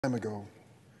time ago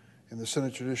in the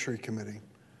Senate Judiciary Committee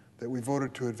that we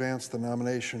voted to advance the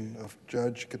nomination of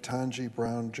Judge Ketanji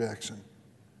Brown Jackson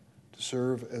to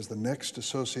serve as the next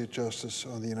Associate Justice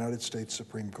on the United States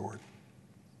Supreme Court.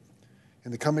 In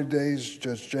the coming days,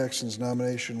 Judge Jackson's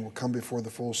nomination will come before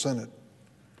the full Senate.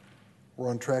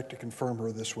 We're on track to confirm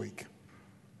her this week.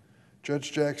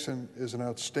 Judge Jackson is an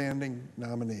outstanding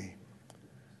nominee.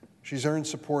 She's earned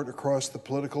support across the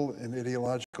political and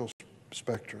ideological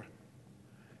spectrum,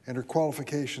 and her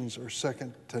qualifications are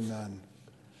second to none.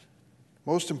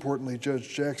 Most importantly, Judge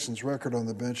Jackson's record on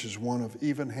the bench is one of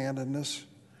even-handedness,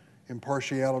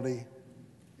 impartiality,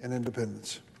 and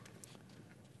independence.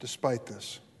 Despite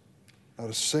this, not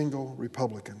a single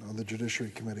Republican on the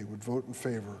Judiciary Committee would vote in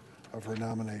favor of her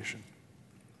nomination.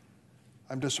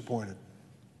 I'm disappointed,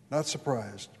 not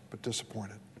surprised, but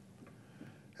disappointed.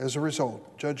 As a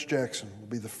result, Judge Jackson will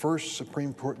be the first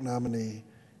Supreme Court nominee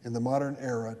in the modern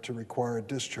era to require a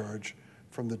discharge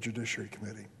from the Judiciary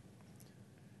Committee.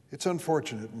 It's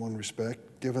unfortunate in one respect,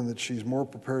 given that she's more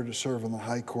prepared to serve on the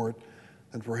High Court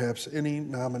than perhaps any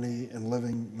nominee in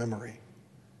living memory,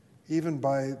 even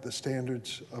by the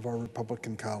standards of our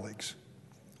Republican colleagues.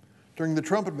 During the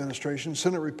Trump administration,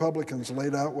 Senate Republicans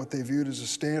laid out what they viewed as the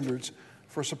standards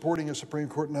for supporting a Supreme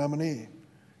Court nominee.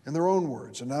 In their own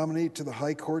words, a nominee to the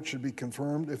High Court should be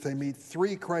confirmed if they meet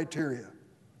three criteria.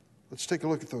 Let's take a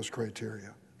look at those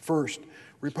criteria. First,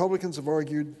 Republicans have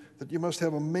argued that you must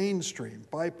have a mainstream,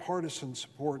 bipartisan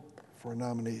support for a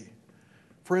nominee.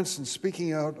 For instance,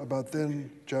 speaking out about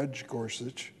then Judge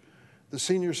Gorsuch, the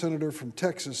senior senator from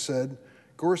Texas said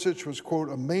Gorsuch was, quote,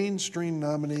 a mainstream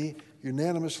nominee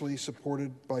unanimously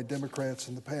supported by Democrats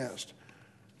in the past.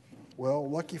 Well,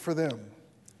 lucky for them,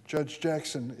 Judge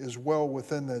Jackson is well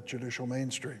within that judicial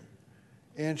mainstream,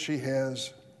 and she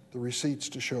has the receipts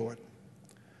to show it.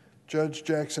 Judge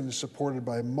Jackson is supported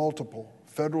by multiple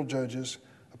federal judges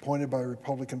appointed by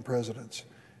Republican presidents,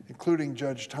 including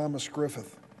Judge Thomas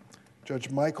Griffith, Judge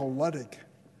Michael Luttig,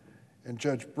 and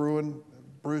Judge Bruce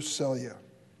Selya.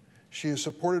 She is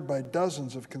supported by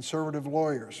dozens of conservative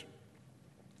lawyers,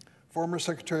 former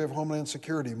Secretary of Homeland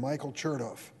Security Michael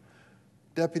Chertoff,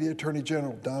 Deputy Attorney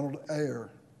General Donald Ayer,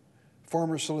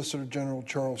 former Solicitor General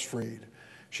Charles Freed.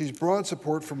 She's broad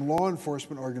support from law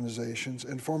enforcement organizations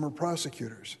and former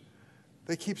prosecutors.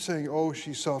 They keep saying, oh,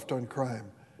 she's soft on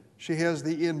crime. She has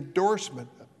the endorsement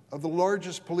of the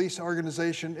largest police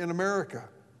organization in America,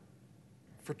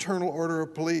 Fraternal Order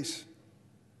of Police,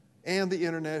 and the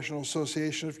International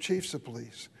Association of Chiefs of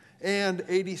Police, and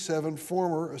 87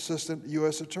 former assistant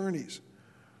U.S. attorneys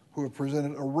who have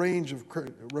prosecuted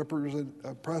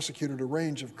a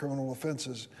range of criminal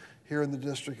offenses here in the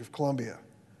District of Columbia.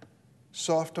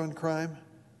 Soft on crime?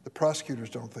 The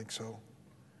prosecutors don't think so.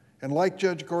 And like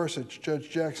Judge Gorsuch,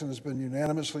 Judge Jackson has been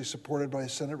unanimously supported by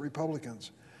Senate Republicans,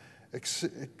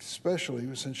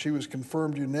 especially since she was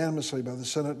confirmed unanimously by the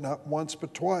Senate not once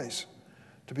but twice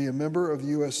to be a member of the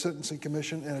U.S. Sentencing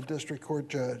Commission and a district court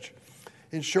judge.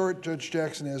 In short, Judge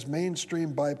Jackson has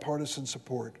mainstream bipartisan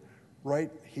support right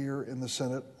here in the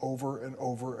Senate over and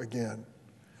over again.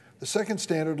 The second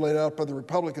standard laid out by the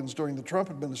Republicans during the Trump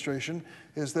administration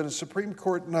is that a Supreme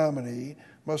Court nominee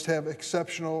must have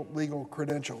exceptional legal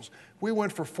credentials. We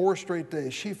went for 4 straight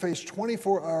days. She faced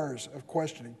 24 hours of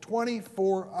questioning,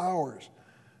 24 hours.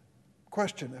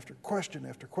 Question after question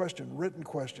after question, written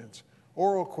questions,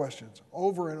 oral questions,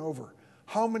 over and over.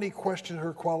 How many questioned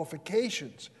her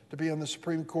qualifications to be on the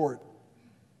Supreme Court?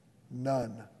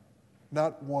 None,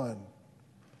 not one.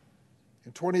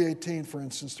 In 2018, for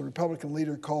instance, the Republican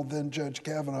leader called then Judge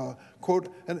Kavanaugh,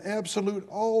 quote, an absolute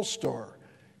all-star,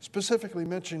 specifically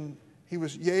mentioning he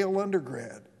was Yale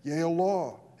undergrad, Yale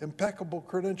law, impeccable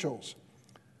credentials.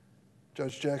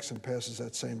 Judge Jackson passes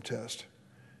that same test.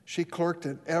 She clerked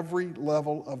at every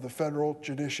level of the federal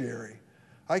judiciary.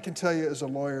 I can tell you as a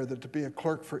lawyer that to be a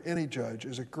clerk for any judge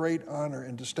is a great honor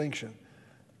and distinction.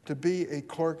 To be a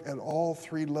clerk at all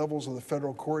 3 levels of the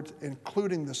federal court,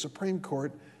 including the Supreme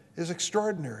Court, is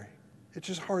extraordinary. It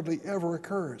just hardly ever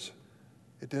occurs.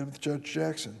 It did with Judge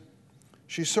Jackson.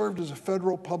 She served as a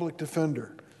federal public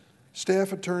defender,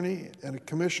 staff attorney, and a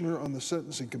commissioner on the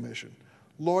Sentencing Commission,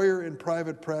 lawyer in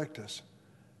private practice.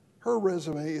 Her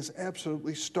resume is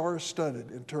absolutely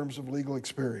star-studded in terms of legal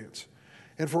experience.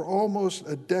 And for almost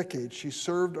a decade, she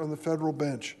served on the federal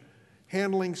bench,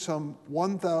 handling some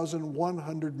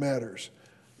 1,100 matters,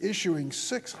 issuing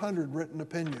 600 written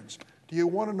opinions. Do you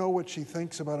want to know what she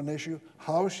thinks about an issue,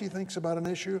 how she thinks about an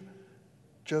issue?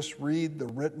 Just read the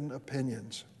written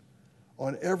opinions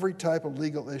on every type of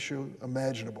legal issue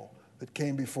imaginable that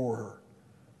came before her.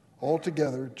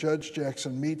 Altogether, Judge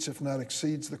Jackson meets, if not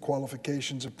exceeds, the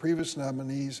qualifications of previous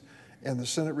nominees, and the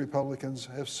Senate Republicans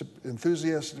have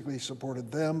enthusiastically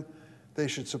supported them. They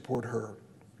should support her.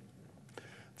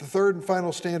 The third and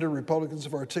final standard Republicans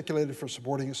have articulated for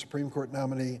supporting a Supreme Court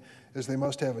nominee is they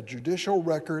must have a judicial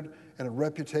record and a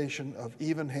reputation of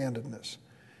even-handedness.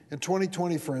 In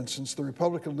 2020, for instance, the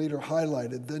Republican leader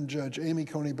highlighted then-Judge Amy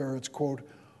Coney Barrett's, quote,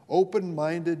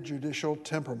 open-minded judicial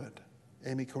temperament,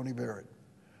 Amy Coney Barrett.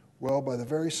 Well, by the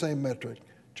very same metric,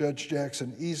 Judge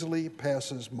Jackson easily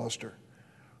passes muster.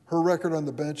 Her record on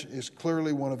the bench is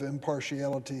clearly one of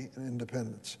impartiality and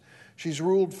independence. She's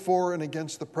ruled for and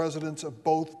against the presidents of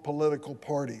both political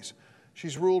parties.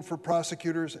 She's ruled for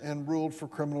prosecutors and ruled for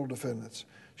criminal defendants.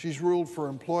 She's ruled for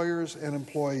employers and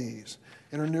employees.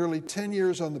 In her nearly 10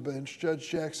 years on the bench, Judge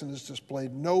Jackson has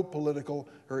displayed no political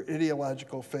or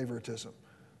ideological favoritism.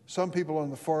 Some people on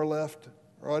the far left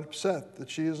are upset that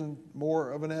she isn't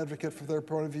more of an advocate for their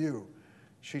point of view.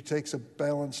 She takes a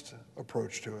balanced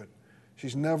approach to it.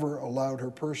 She's never allowed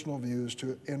her personal views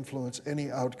to influence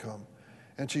any outcome,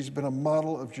 and she's been a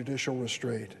model of judicial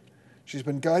restraint. She's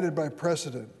been guided by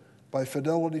precedent, by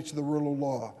fidelity to the rule of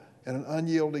law, and an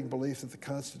unyielding belief that the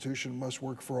Constitution must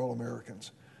work for all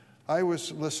Americans. I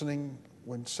was listening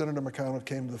when Senator McConnell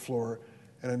came to the floor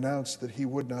and announced that he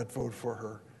would not vote for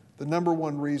her. The number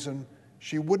one reason,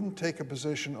 she wouldn't take a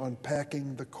position on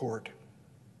packing the court.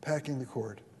 Packing the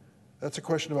court. That's a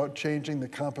question about changing the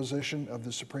composition of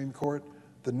the Supreme Court,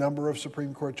 the number of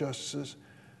Supreme Court justices.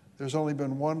 There's only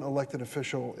been one elected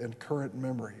official in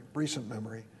recent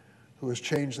memory, who has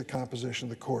changed the composition of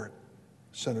the court,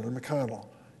 Senator McConnell.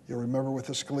 You'll remember with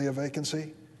the Scalia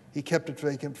vacancy, he kept it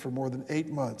vacant for more than 8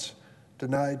 months,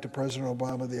 denied to President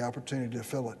Obama the opportunity to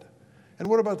fill it. And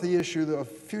what about the issue of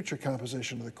future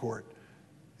composition of the court?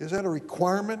 Is that a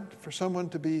requirement for someone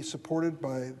to be supported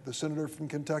by the senator from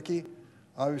Kentucky?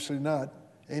 Obviously not.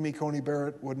 Amy Coney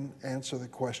Barrett wouldn't answer the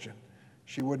question.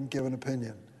 She wouldn't give an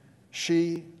opinion.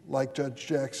 She, like Judge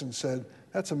Jackson, said,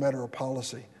 that's a matter of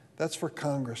policy. That's for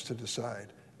Congress to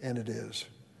decide, and it is.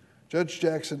 Judge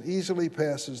Jackson easily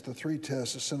passes the 3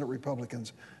 tests the Senate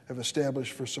Republicans have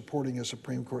established for supporting a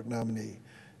Supreme Court nominee,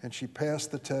 and she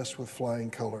passed the test with flying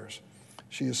colors.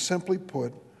 She is, simply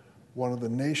put, one of the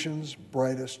nation's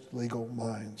brightest legal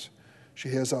minds. She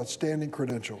has outstanding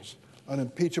credentials,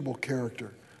 unimpeachable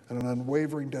character, and an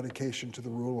unwavering dedication to the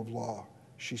rule of law.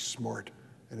 She's smart,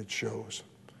 and it shows.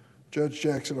 Judge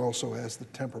Jackson also has the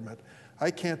temperament.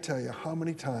 I can't tell you how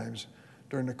many times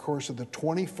during the course of the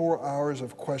 24 hours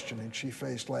of questioning she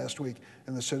faced last week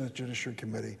in the Senate Judiciary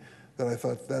Committee that I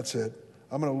thought, that's it.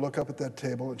 I'm going to look up at that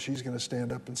table, and she's going to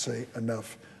stand up and say,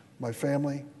 enough. My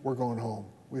family, we're going home.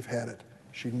 We've had it.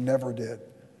 She never did.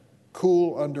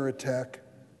 Cool under attack,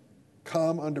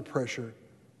 calm under pressure,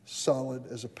 solid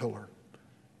as a pillar.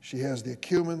 She has the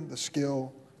acumen, the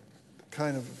skill, the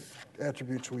kind of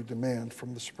attributes we demand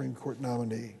from the Supreme Court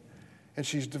nominee. And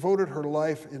she's devoted her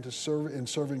life in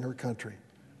serving her country,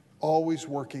 always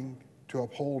working to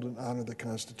uphold and honor the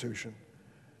Constitution,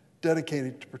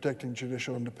 dedicated to protecting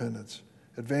judicial independence,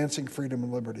 advancing freedom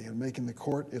and liberty, and making the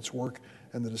court, its work,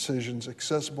 and the decisions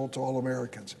accessible to all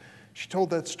Americans. She told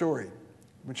that story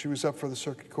when she was up for the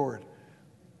circuit court,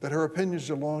 that her opinions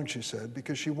are long, she said,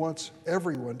 because she wants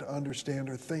everyone to understand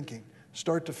her thinking,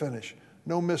 start to finish.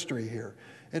 No mystery here.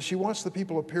 And she wants the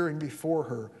people appearing before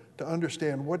her to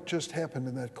understand what just happened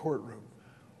in that courtroom.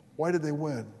 Why did they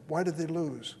win? Why did they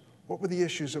lose? What were the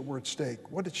issues that were at stake?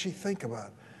 What did she think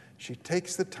about? She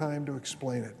takes the time to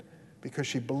explain it because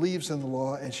she believes in the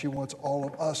law and she wants all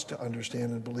of us to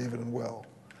understand and believe it and well.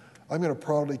 I'm going to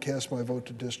proudly cast my vote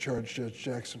to discharge Judge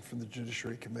Jackson from the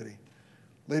Judiciary Committee.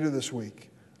 Later this week,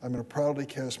 I'm going to proudly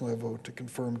cast my vote to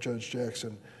confirm Judge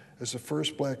Jackson as the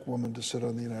first black woman to sit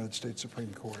on the United States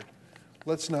Supreme Court.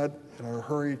 Let's not, in our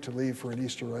hurry to leave for an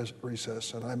Easter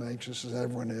recess, and I'm anxious as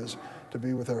everyone is to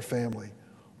be with our family,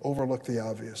 overlook the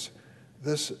obvious.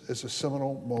 This is a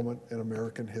seminal moment in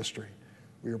American history.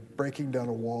 We are breaking down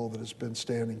a wall that has been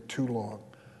standing too long.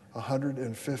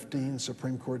 115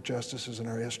 Supreme Court justices in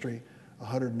our history,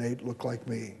 108 look like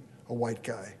me, a white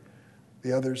guy.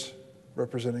 The others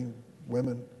representing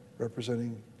women,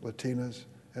 representing Latinas,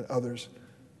 and others,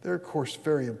 they're of course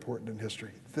very important in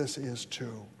history. This is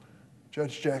too.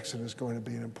 Judge Jackson is going to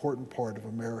be an important part of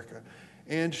America,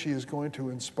 and she is going to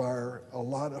inspire a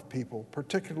lot of people,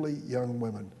 particularly young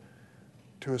women,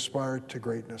 to aspire to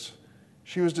greatness.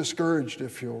 She was discouraged,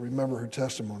 if you'll remember her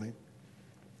testimony,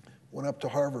 went up to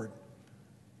Harvard,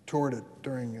 toured it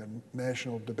during a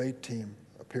national debate team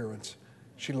appearance.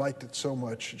 She liked it so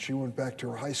much, she went back to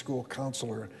her high school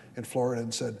counselor in Florida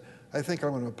and said, I think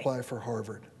I'm going to apply for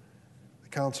Harvard. The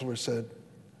counselor said,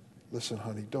 listen,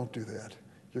 honey, don't do that.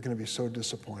 You're going to be so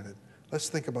disappointed. Let's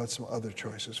think about some other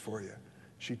choices for you.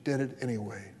 She did it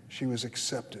anyway. She was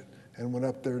accepted and went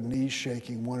up there, knees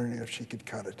shaking, wondering if she could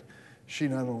cut it. She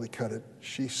not only cut it,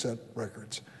 she set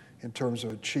records in terms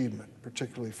of achievement,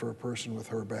 particularly for a person with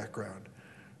her background.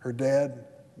 Her dad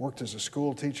worked as a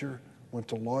school teacher, went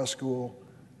to law school,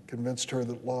 convinced her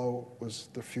that law was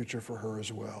the future for her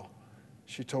as well.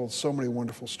 She told so many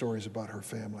wonderful stories about her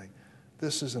family.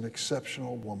 This is an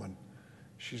exceptional woman.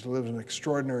 She's lived an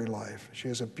extraordinary life. She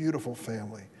has a beautiful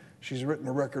family. She's written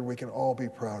a record we can all be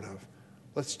proud of.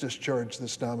 Let's discharge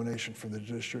this nomination from the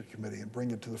Judiciary Committee and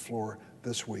bring it to the floor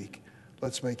this week.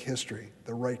 Let's make history,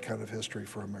 the right kind of history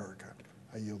for America.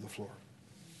 I yield the floor.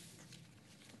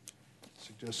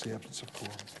 Suggest the absence of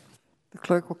quorum. The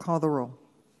clerk will call the roll.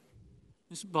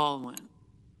 Ms. Baldwin.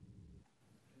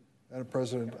 Madam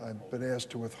President, I've been asked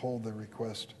to withhold the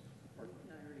request.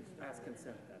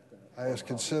 I ask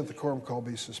consent the quorum call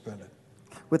be suspended.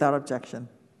 Without objection.